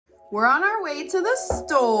We're on our way to the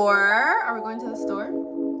store. Are we going to the store?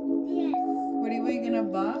 Yes. What are we gonna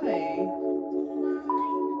buy? My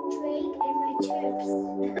drink and my chips.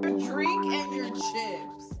 Your drink and your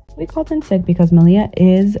chips. We called in sick because Malia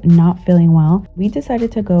is not feeling well. We decided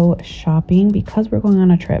to go shopping because we're going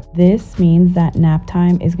on a trip. This means that nap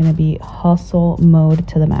time is going to be hustle mode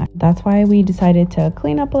to the max. That's why we decided to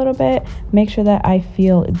clean up a little bit, make sure that I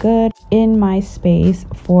feel good in my space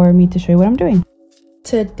for me to show you what I'm doing.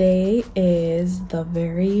 Today is the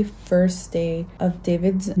very first day of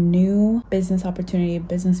David's new business opportunity,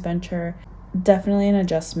 business venture. Definitely an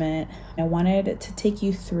adjustment. I wanted to take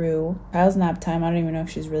you through Kyle's nap time. I don't even know if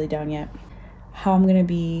she's really down yet. How I'm gonna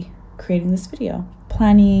be creating this video,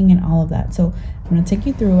 planning and all of that. So I'm gonna take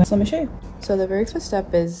you through it. So let me show you. So the very first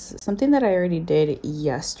step is something that I already did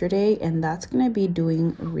yesterday, and that's gonna be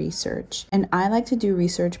doing research. And I like to do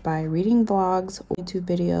research by reading vlogs, YouTube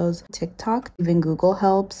videos, TikTok, even Google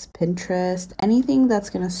helps, Pinterest, anything that's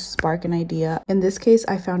gonna spark an idea. In this case,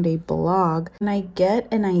 I found a blog. When I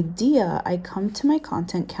get an idea, I come to my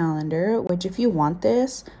content calendar, which if you want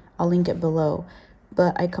this, I'll link it below.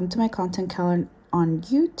 But I come to my content calendar on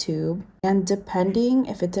YouTube, and depending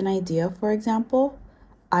if it's an idea, for example,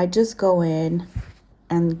 I just go in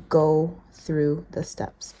and go through the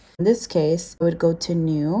steps. In this case, I would go to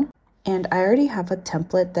new, and I already have a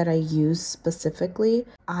template that I use specifically.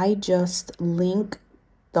 I just link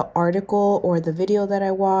the article or the video that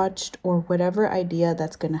I watched or whatever idea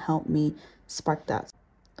that's going to help me spark that.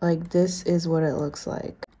 Like, this is what it looks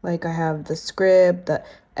like. Like, I have the script,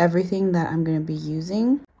 everything that I'm going to be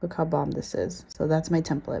using. Look how bomb this is. So that's my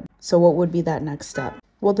template. So what would be that next step?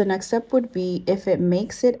 Well, the next step would be, if it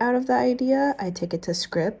makes it out of the idea, I take it to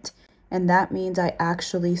script, and that means I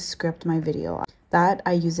actually script my video. That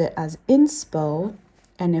I use it as inspo,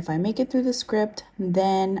 and if I make it through the script,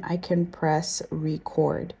 then I can press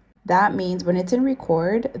record. That means when it's in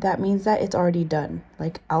record, that means that it's already done.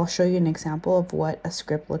 Like, I'll show you an example of what a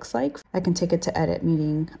script looks like. I can take it to edit,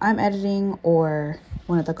 meaning I'm editing or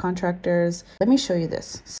one of the contractors. Let me show you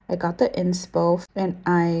this. I got the inspo and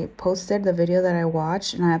I posted the video that I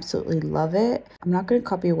watched, and I absolutely love it. I'm not going to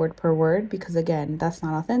copy word per word because, again, that's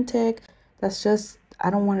not authentic. That's just,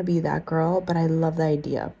 I don't want to be that girl, but I love the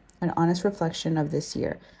idea. An honest reflection of this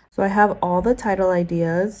year. So I have all the title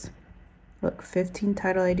ideas. Look, 15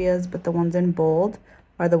 title ideas, but the ones in bold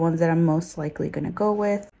are the ones that I'm most likely going to go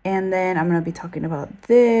with. And then I'm going to be talking about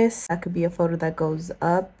this. That could be a photo that goes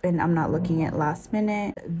up and I'm not looking at last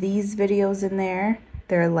minute. These videos in there,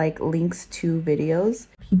 they're like links to videos.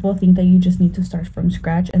 People think that you just need to start from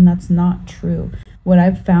scratch, and that's not true. What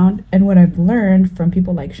I've found and what I've learned from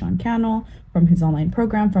people like Sean Cannell, from his online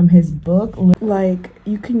program, from his book, like,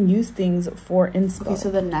 you can use things for inspo. Okay, so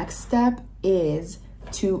the next step is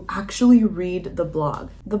to actually read the blog.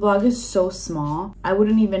 The blog is so small, I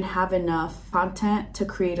wouldn't even have enough content to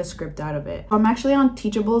create a script out of it. I'm actually on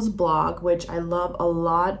Teachable's blog, which I love a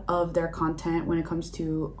lot of their content when it comes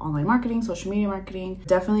to online marketing, social media marketing.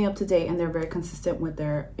 Definitely up to date, and they're very consistent with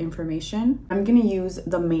their information. I'm gonna use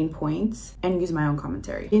the main points and use my own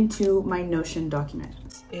commentary into my Notion document.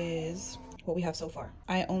 This is what we have so far.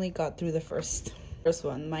 I only got through the first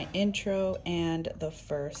one, my intro and the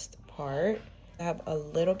first part. I have a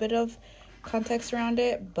little bit of context around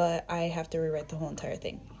it, but I have to rewrite the whole entire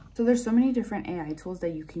thing. So there's so many different AI tools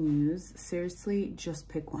that you can use. Seriously, just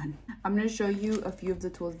pick one. I'm going to show you a few of the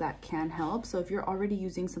tools that can help. So if you're already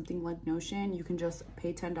using something like Notion, you can just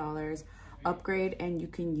pay $10, upgrade, and you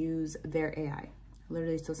can use their AI.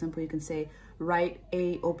 Literally so simple. You can say, write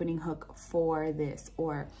a opening hook for this,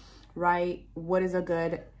 or write what is a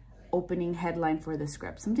good opening headline for the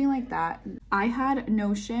script, something like that. I had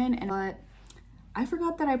Notion, but I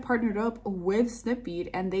forgot that I partnered up with Snipbeat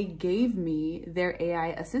and they gave me their AI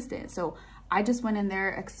assistant. So I just went in there,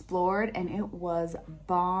 explored, and it was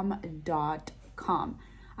bomb.com.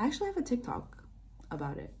 I actually have a TikTok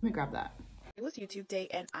about it. Let me grab that. It was YouTube Day,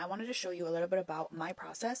 and I wanted to show you a little bit about my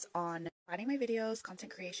process on writing my videos,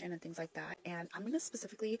 content creation, and things like that. And I'm going to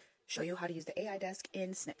specifically show you how to use the AI desk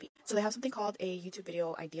in Snipbeat. So they have something called a YouTube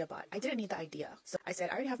video idea bot. I didn't need the idea. So I said,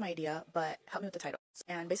 I already have my idea, but help me with the title.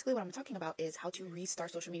 And basically what I'm talking about is how to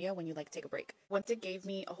restart social media when you like take a break. Once it gave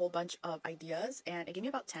me a whole bunch of ideas, and it gave me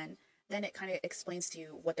about 10, then it kind of explains to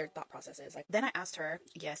you what their thought process is. Like, then I asked her,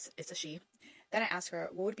 yes, it's a she. Then I asked her,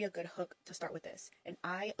 what would be a good hook to start with this? And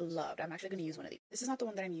I'm actually going to use one of these. This is not the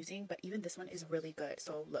one that I'm using, but even this one is really good.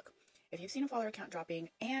 So look, If you've seen a follower count dropping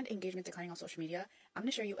and engagement declining on social media, I'm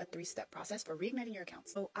going to show you a 3-step process for reigniting your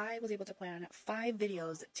accounts. So I was able to plan 5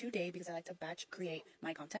 videos today because I like to batch create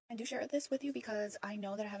my content. I do share this with you because I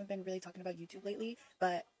know that I haven't been really talking about YouTube lately,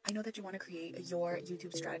 but I know that you want to create your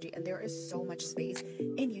YouTube strategy, and there is so much space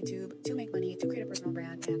in YouTube to make money, to create a personal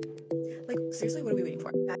brand, and like seriously, what are we waiting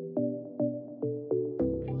for?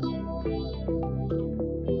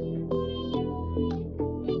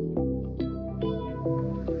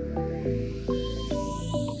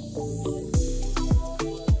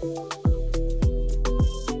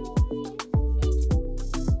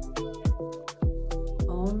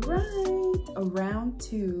 Round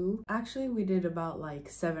 2. Actually, we did about like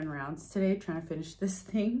 7 rounds today trying to finish this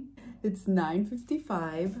thing. It's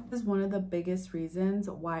 9:55. This is one of the biggest reasons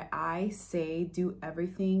why I say do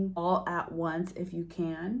everything all at once if you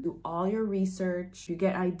can. Do all your research, you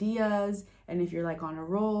get ideas, and if you're like on a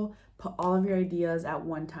roll, put all of your ideas at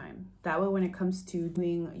one time. That way when it comes to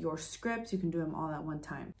doing your scripts, you can do them all at one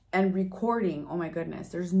time. And recording, oh my goodness,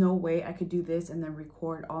 there's no way I could do this and then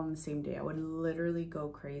record all in the same day. I would literally go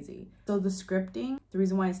crazy. So the scripting, the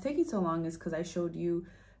reason why it's taking so long is because I showed you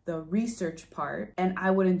the research part and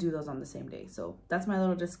I wouldn't do those on the same day. So that's my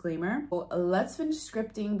little disclaimer. Well, let's finish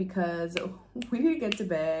scripting because we need to get to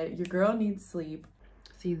bed. Your girl needs sleep.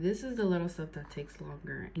 See, this is the little stuff that takes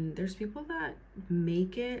longer. And there's people that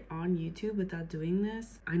make it on YouTube without doing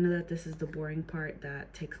this. I know that this is the boring part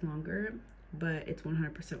that takes longer, but it's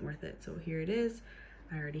 100% worth it. So here it is.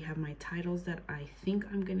 I already have my titles that I think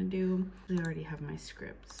I'm gonna do. I already have my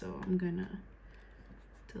script, so I'm gonna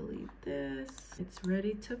delete this. It's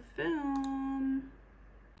ready to film.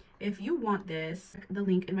 If you want this, the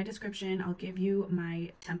link in my description, I'll give you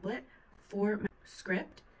my template for my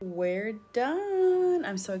script. We're done.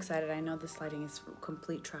 I'm so excited. I know this lighting is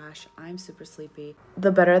complete trash. I'm super sleepy.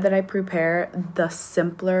 The better that I prepare, the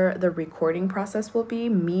simpler the recording process will be,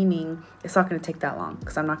 meaning it's not going to take that long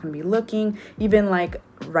because I'm not going to be looking, even like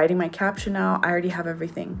writing my caption out. I already have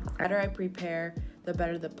everything. The better I prepare, the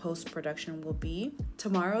better the post-production will be.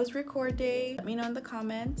 Tomorrow's record day. Let me know in the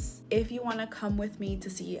comments if you want to come with me to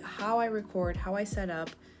see how I record, how I set up.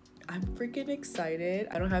 I'm freaking excited.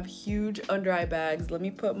 I don't have huge under eye bags. Let me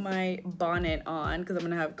put my bonnet on because I'm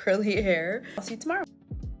gonna have curly hair. I'll see you tomorrow.